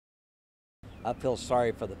I feel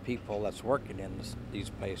sorry for the people that's working in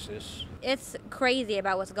these places. It's crazy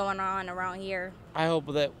about what's going on around here. I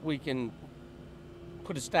hope that we can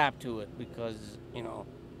put a stop to it because,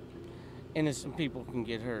 innocent people can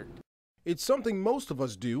get hurt. It's something most of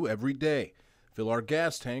us do every day. Fill our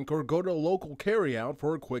gas tank or go to a local carryout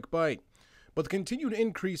for a quick bite. But the continued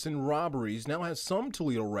increase in robberies now has some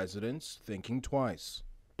Toledo residents thinking twice.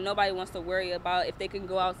 Nobody wants to worry about if they can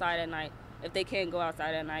go outside at night, if they can't go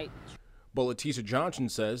outside at night. But Leticia Johnson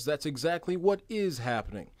says that's exactly what is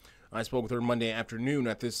happening. I spoke with her Monday afternoon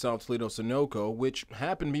at this South Toledo Sunoco, which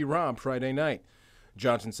happened to be robbed Friday night.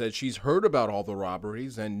 Johnson says she's heard about all the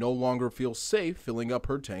robberies and no longer feels safe filling up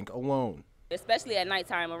her tank alone. Especially at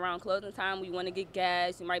nighttime, around closing time, you want to get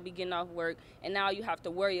gas, you might be getting off work, and now you have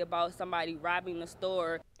to worry about somebody robbing the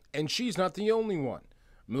store. And she's not the only one.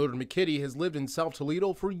 Millard McKitty has lived in South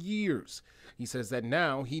Toledo for years. He says that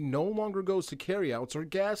now he no longer goes to carryouts or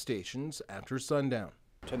gas stations after sundown.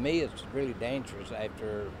 To me, it's really dangerous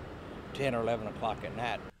after 10 or 11 o'clock at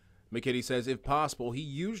night. McKitty says if possible, he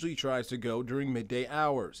usually tries to go during midday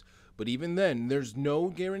hours. But even then, there's no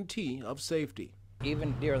guarantee of safety.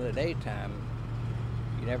 Even during the daytime,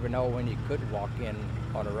 you never know when you could walk in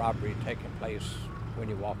on a robbery taking place when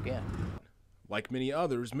you walk in. Like many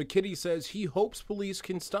others, McKitty says he hopes police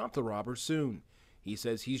can stop the robber soon. He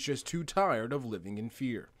says he's just too tired of living in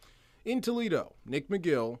fear. In Toledo, Nick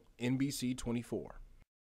McGill, NBC 24.